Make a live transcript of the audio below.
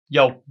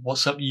Yo,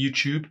 what's up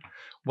YouTube?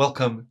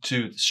 Welcome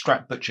to the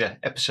Strat Butcher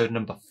episode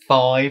number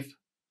 5.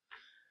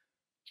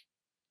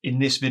 In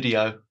this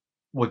video,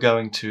 we're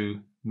going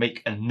to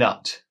make a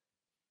nut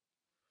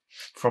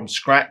from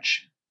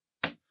scratch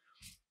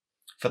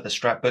for the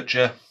Strat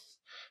Butcher.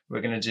 We're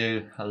going to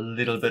do a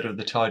little bit of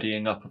the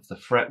tidying up of the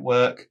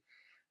fretwork.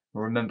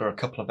 Remember a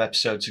couple of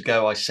episodes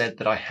ago I said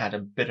that I had a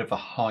bit of a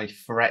high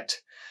fret,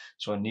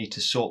 so I need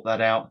to sort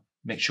that out,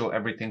 make sure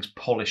everything's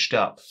polished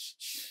up.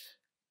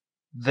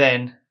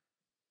 Then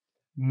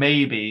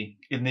maybe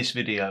in this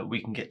video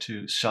we can get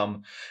to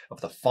some of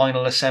the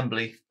final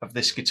assembly of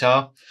this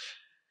guitar.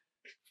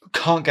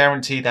 Can't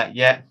guarantee that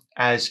yet,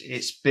 as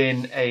it's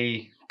been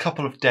a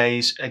couple of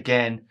days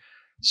again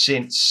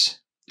since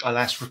I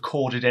last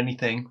recorded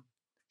anything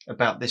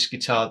about this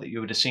guitar that you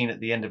would have seen at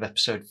the end of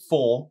episode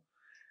 4,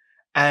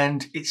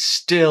 and it's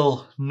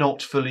still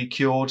not fully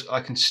cured.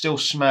 I can still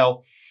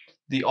smell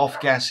the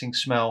off-gassing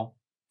smell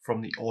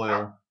from the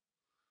oil.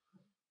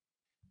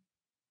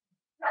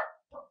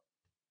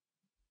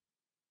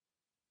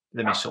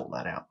 Let me sort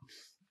that out.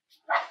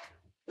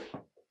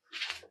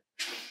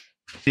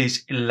 It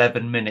is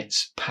 11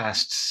 minutes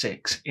past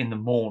 6 in the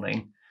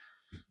morning,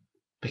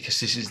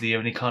 because this is the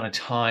only kind of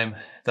time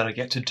that I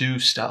get to do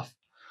stuff,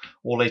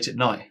 or late at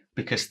night,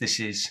 because this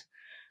is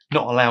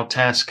not a loud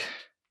task.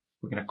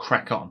 We're going to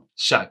crack on.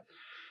 So,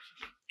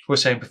 we were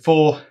saying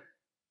before,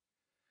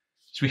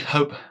 so we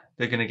hope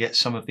they're going to get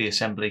some of the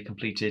assembly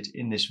completed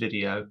in this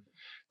video.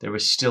 There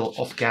is still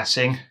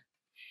off-gassing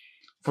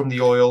from the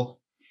oil.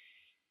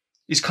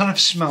 It's kind of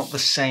smelt the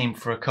same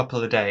for a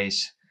couple of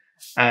days,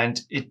 and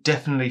it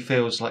definitely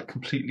feels like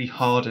completely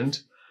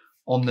hardened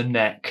on the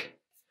neck.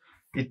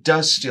 It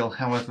does still,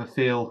 however,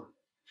 feel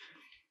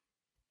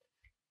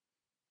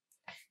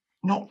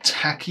not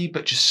tacky,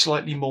 but just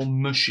slightly more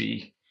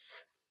mushy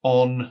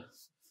on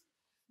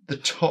the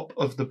top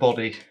of the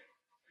body.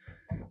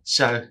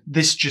 So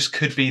this just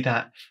could be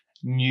that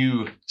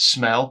new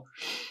smell.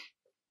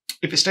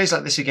 If it stays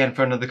like this again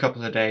for another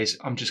couple of days,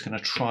 I'm just going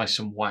to try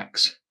some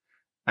wax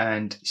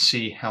and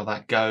see how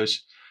that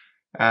goes.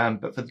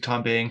 But for the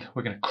time being,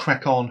 we're going to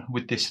crack on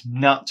with this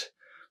nut.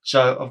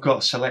 So I've got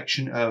a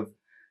selection of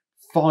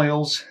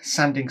files,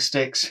 sanding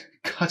sticks,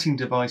 cutting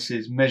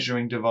devices,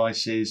 measuring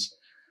devices,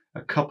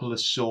 a couple of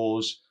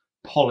saws,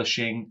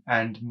 polishing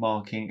and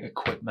marking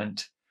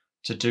equipment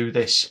to do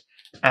this,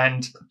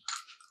 and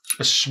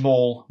a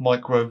small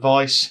micro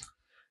vise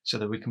so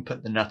that we can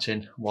put the nut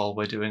in while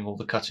we're doing all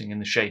the cutting and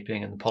the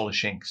shaping and the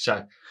polishing.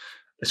 So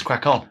let's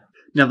crack on.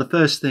 Now, the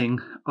first thing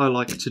I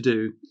like to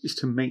do is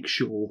to make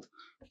sure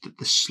that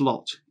the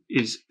slot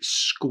is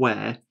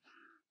square.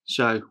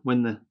 So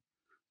when the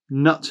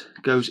nut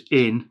goes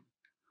in,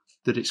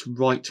 that it's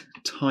right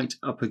tight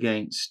up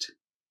against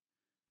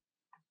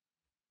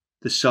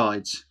the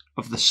sides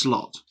of the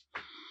slot.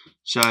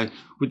 So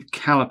with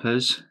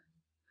calipers,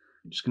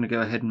 I'm just going to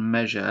go ahead and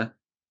measure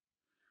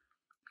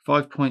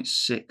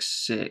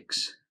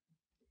 5.66,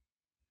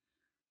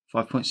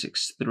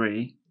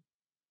 5.63,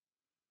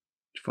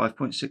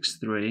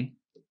 5.63,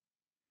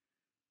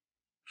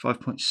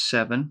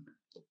 5.7,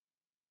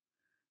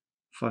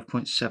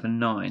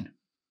 5.79.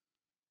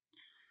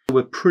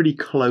 We're pretty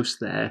close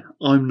there.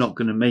 I'm not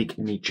going to make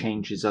any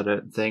changes, I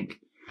don't think.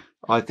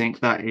 I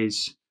think that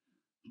is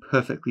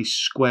perfectly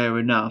square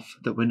enough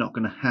that we're not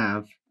going to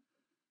have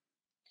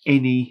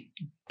any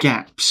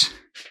gaps,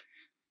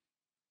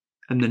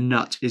 and the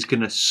nut is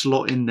going to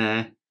slot in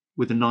there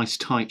with a nice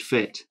tight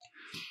fit.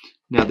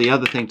 Now, the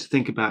other thing to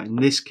think about in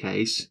this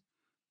case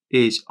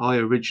is I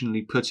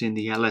originally put in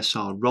the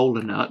LSR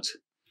roller nut,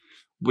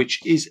 which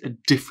is a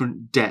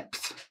different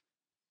depth.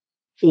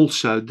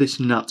 Also, this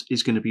nut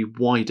is going to be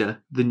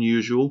wider than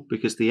usual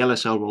because the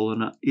LSR roller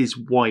nut is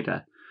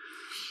wider.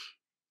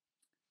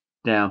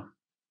 Now,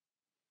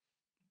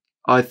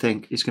 I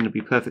think it's going to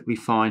be perfectly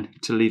fine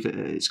to leave it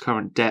at its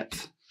current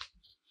depth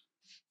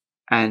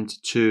and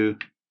to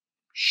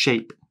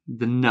shape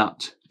the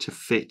nut to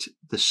fit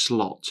the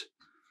slot.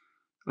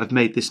 I've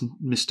made this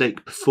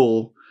mistake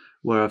before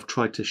where I've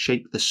tried to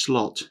shape the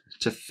slot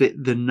to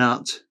fit the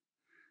nut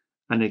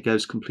and it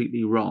goes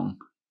completely wrong.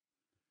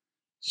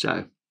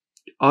 So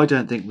I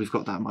don't think we've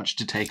got that much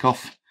to take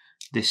off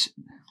this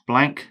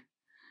blank.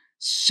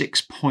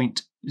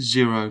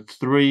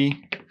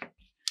 6.03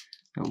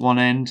 at one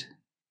end,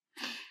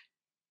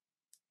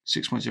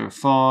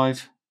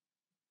 6.05,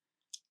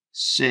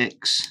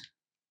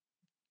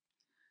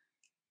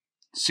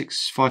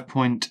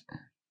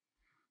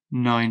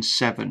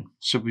 5.97.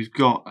 So we've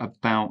got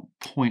about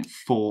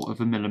 0.4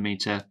 of a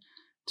millimeter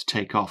to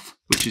take off,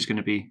 which is going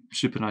to be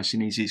super nice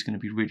and easy. It's going to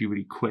be really,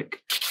 really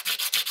quick.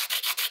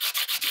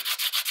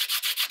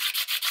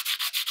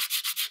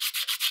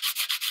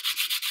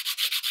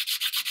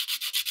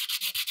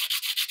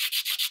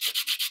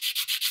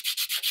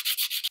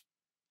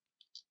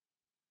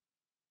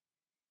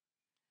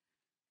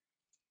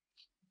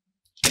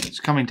 It's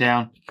coming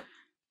down.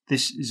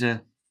 This is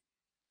a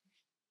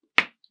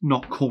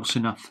not coarse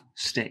enough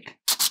stick.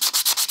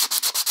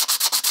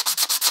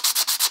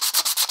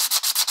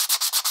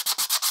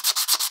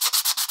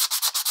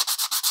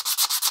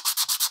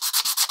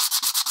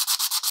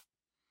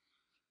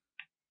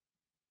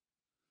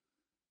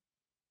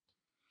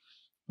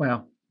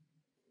 Wow,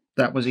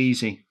 that was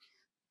easy.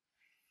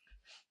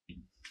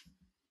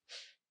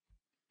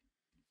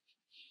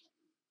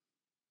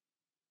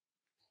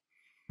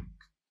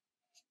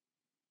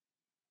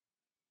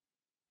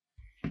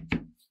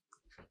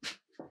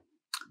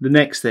 The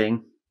next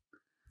thing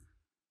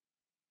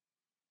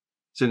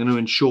is I'm going to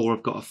ensure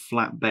I've got a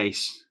flat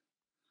base,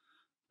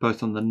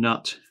 both on the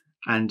nut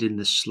and in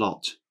the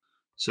slot,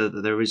 so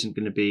that there isn't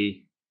going to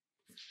be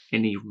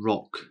any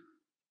rock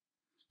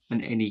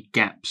and any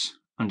gaps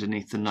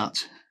underneath the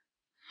nut.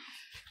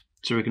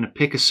 So we're going to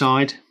pick a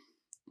side,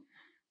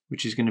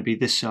 which is going to be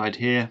this side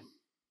here,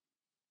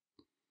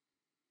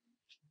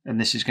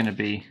 and this is going to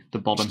be the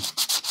bottom.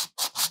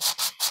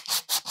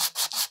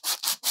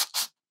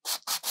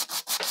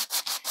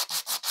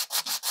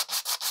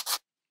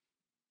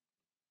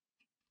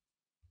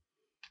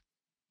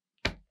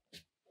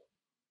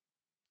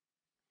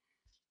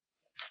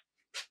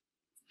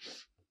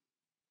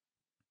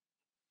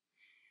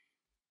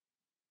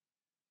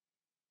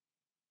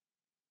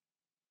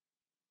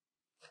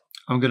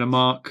 I'm going to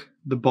mark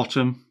the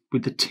bottom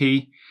with the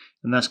T,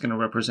 and that's going to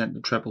represent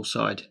the treble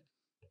side.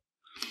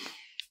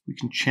 We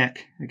can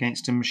check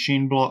against a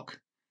machine block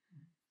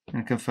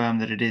and confirm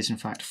that it is in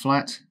fact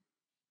flat.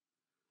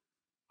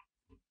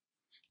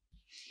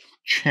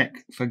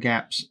 Check for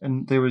gaps,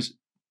 and there was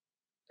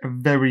a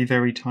very,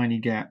 very tiny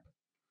gap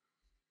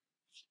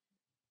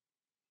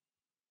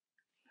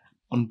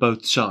on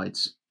both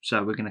sides.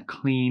 So we're going to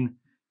clean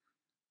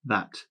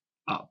that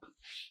up.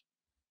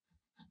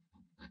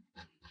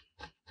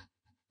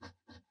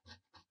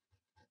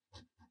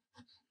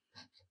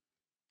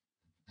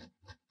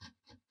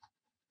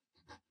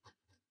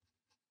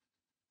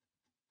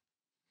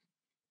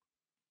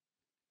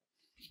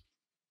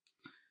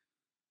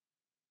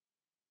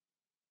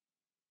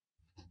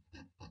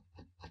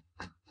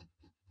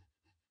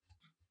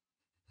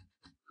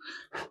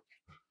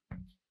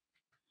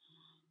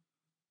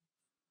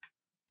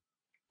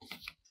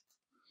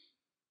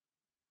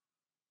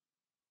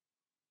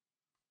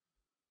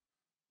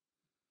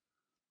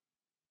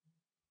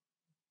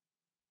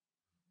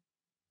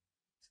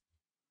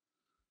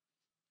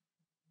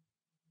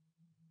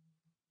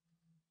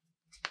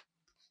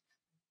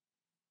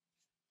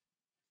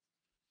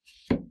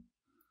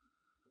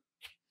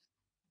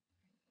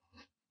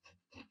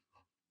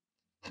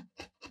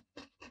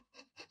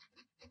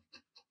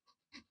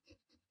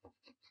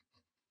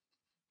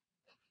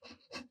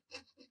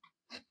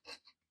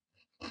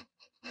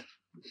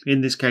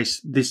 In this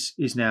case, this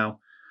is now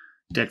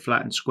dead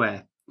flat and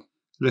square.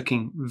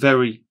 Looking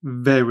very,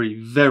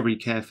 very, very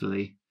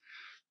carefully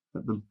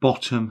at the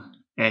bottom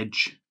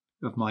edge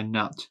of my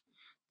nut,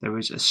 there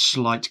is a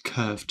slight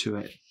curve to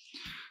it.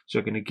 So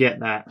I'm going to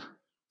get that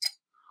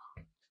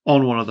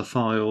on one of the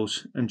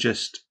files and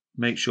just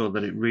make sure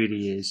that it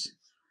really is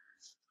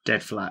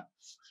dead flat.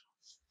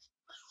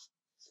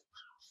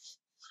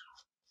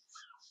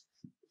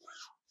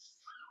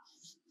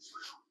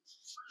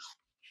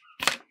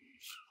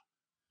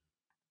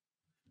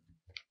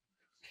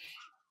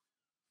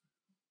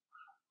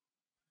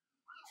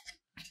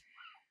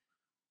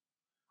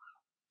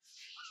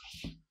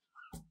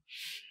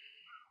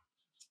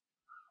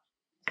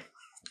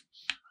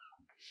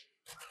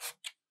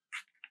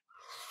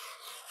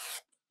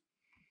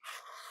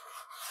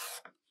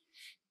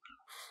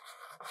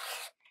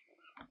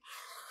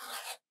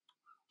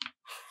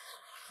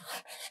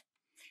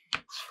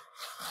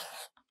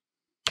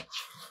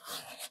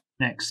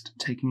 Next,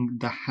 taking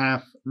the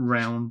half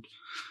round,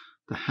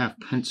 the half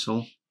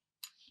pencil,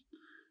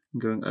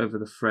 and going over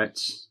the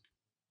frets.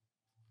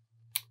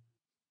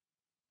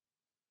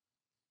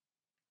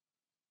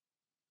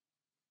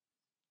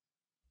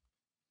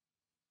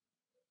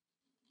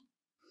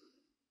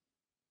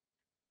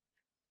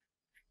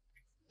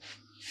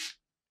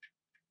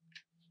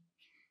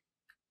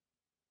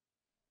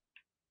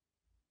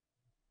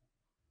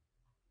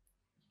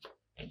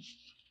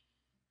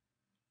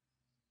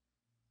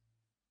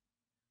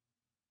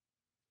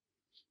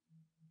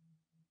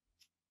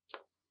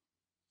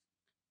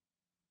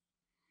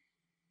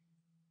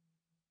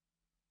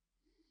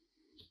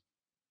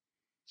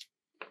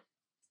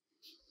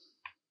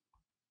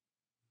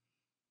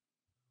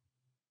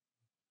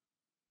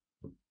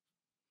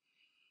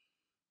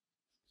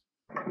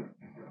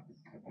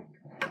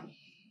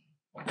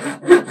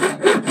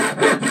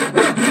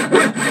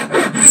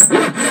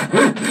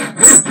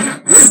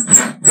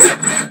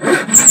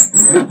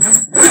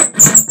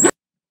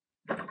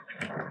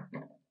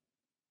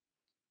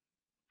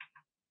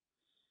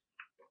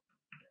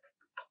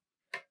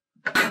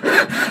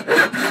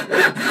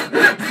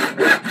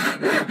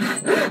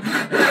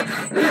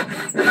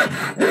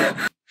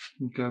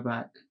 And go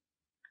back,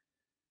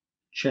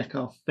 check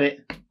our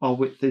fit, our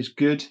width is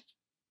good.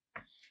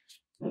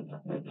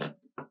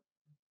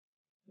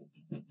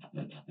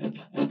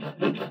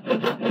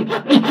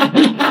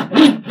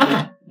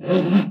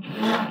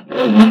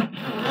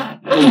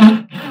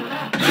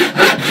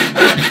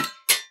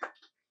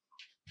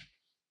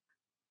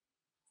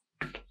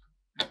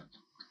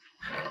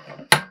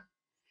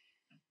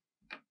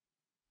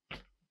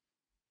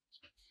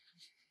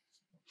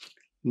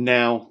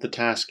 Now the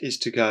task is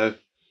to go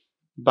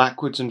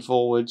backwards and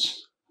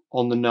forwards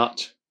on the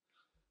nut,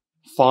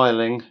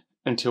 filing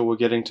until we're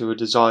getting to a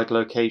desired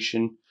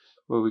location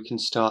where we can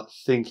start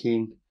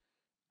thinking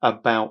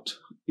about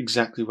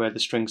exactly where the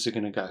strings are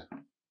going to go.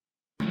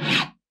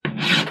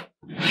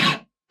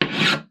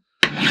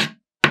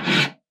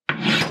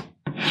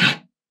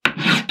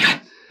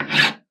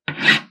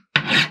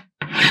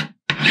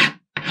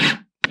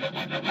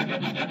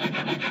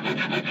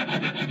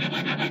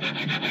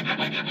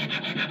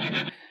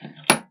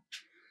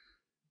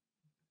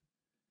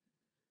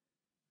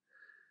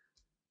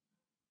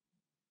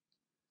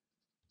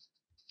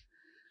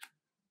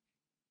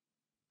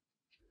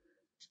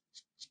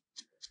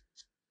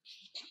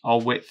 Our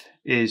width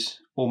is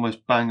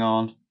almost bang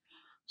on,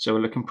 so we're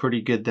looking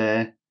pretty good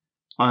there.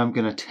 I'm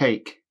going to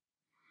take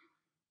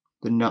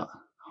the nut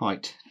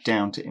height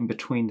down to in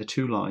between the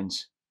two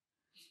lines.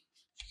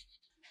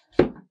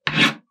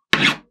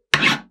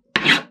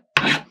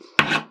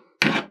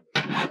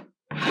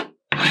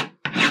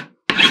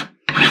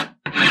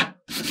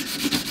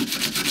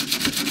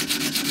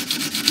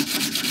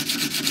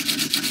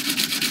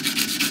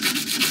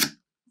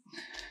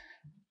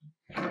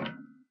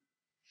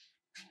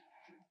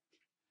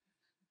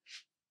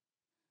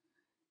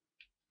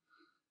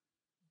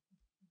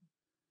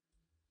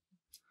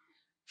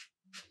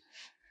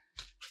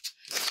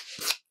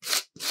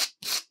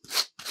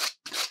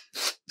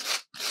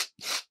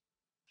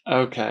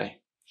 Okay,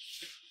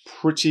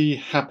 pretty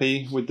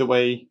happy with the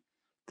way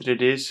that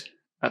it is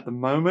at the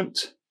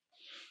moment.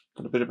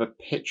 Got a bit of a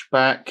pitch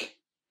back,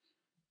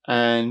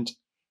 and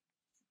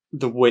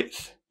the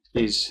width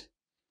is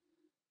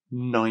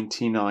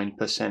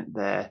 99%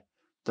 there.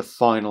 The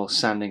final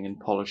sanding and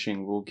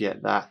polishing will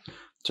get that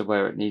to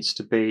where it needs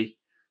to be.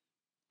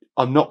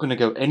 I'm not going to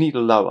go any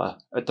lower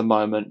at the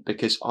moment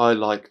because I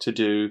like to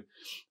do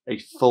a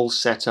full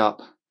setup,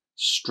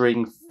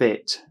 string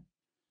fit,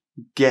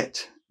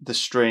 get the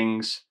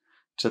strings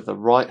to the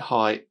right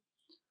height,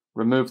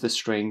 remove the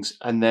strings,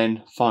 and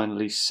then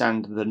finally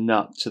sand the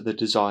nut to the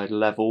desired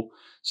level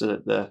so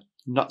that the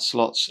nut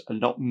slots are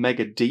not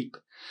mega deep,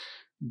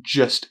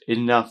 just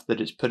enough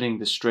that it's putting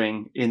the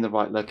string in the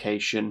right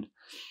location.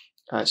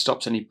 It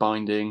stops any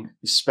binding,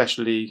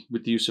 especially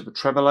with the use of a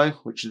tremolo,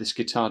 which this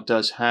guitar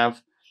does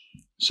have.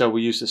 So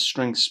we use the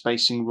string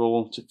spacing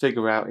rule to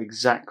figure out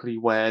exactly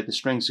where the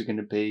strings are going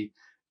to be,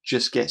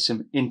 just get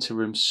some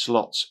interim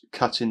slots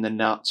cut in the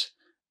nut,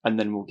 and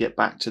then we'll get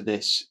back to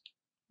this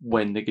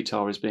when the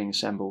guitar is being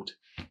assembled.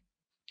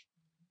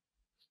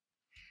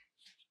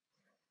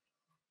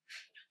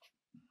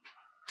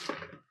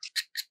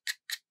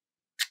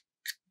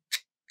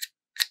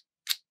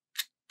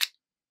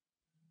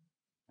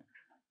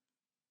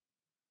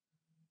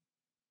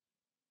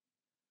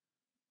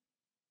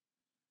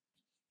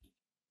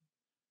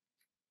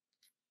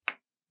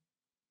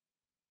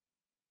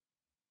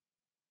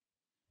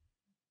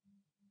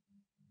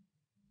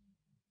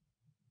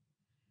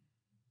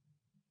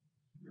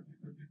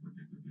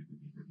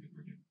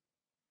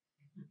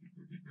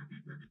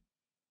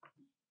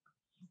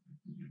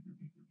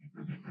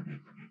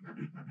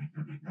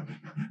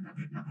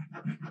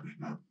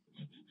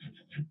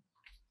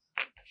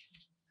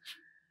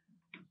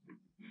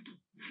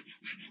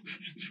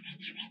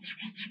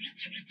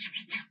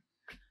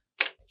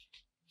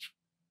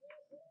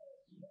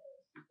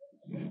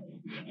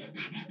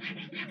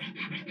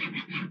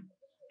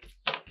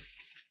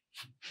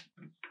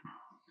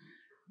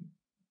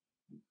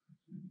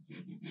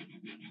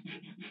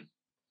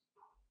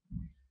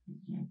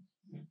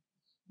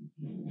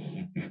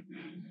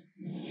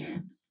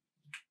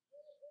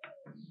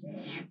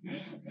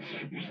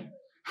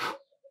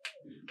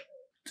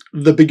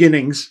 The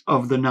beginnings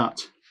of the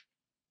nut.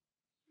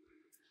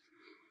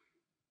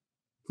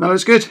 That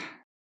looks good.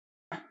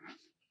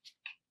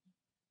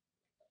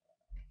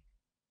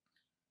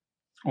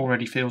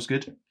 Already feels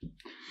good.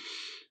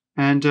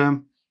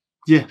 And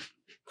yeah,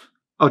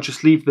 I'll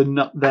just leave the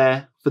nut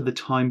there for the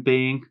time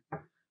being.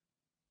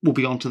 We'll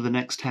be on to the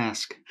next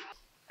task.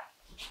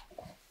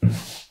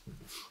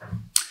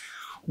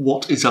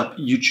 What is up,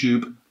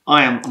 YouTube?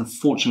 I am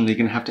unfortunately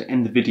going to have to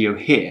end the video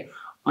here.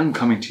 I'm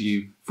coming to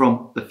you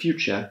from the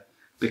future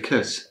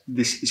because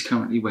this is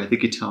currently where the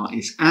guitar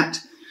is at.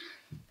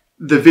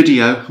 The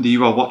video that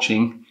you are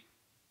watching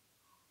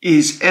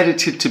is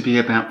edited to be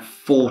about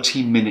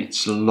 40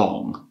 minutes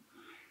long.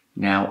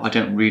 Now, I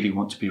don't really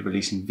want to be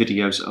releasing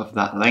videos of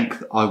that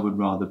length. I would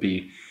rather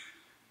be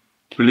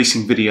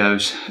releasing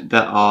videos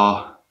that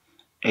are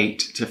 8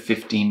 to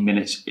 15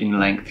 minutes in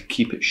length.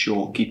 Keep it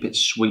short, keep it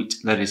sweet.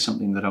 That is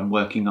something that I'm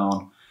working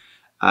on.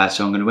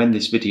 So I'm going to end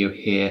this video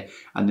here,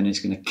 and then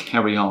it's going to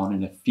carry on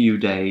in a few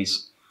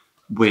days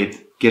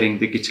with getting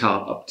the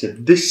guitar up to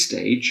this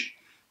stage,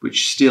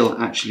 which still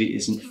actually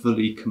isn't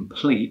fully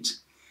complete.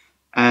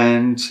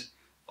 And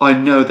I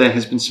know there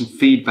has been some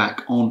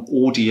feedback on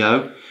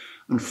audio.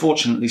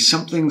 Unfortunately,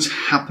 something's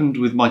happened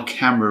with my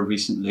camera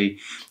recently,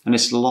 and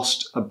it's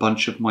lost a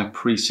bunch of my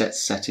preset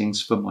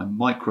settings for my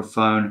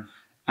microphone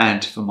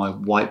and for my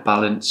white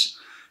balance.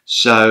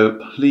 So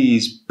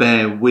please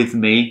bear with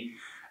me.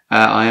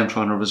 I am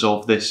trying to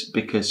resolve this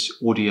because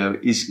audio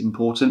is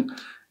important,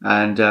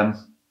 and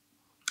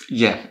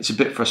yeah, it's a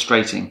bit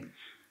frustrating,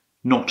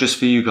 not just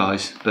for you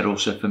guys, but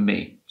also for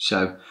me.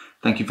 So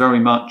thank you very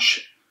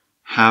much.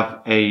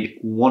 Have a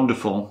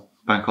wonderful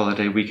bank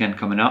holiday weekend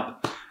coming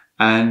up,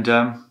 and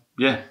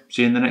yeah,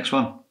 see you in the next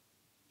one.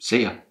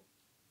 See ya.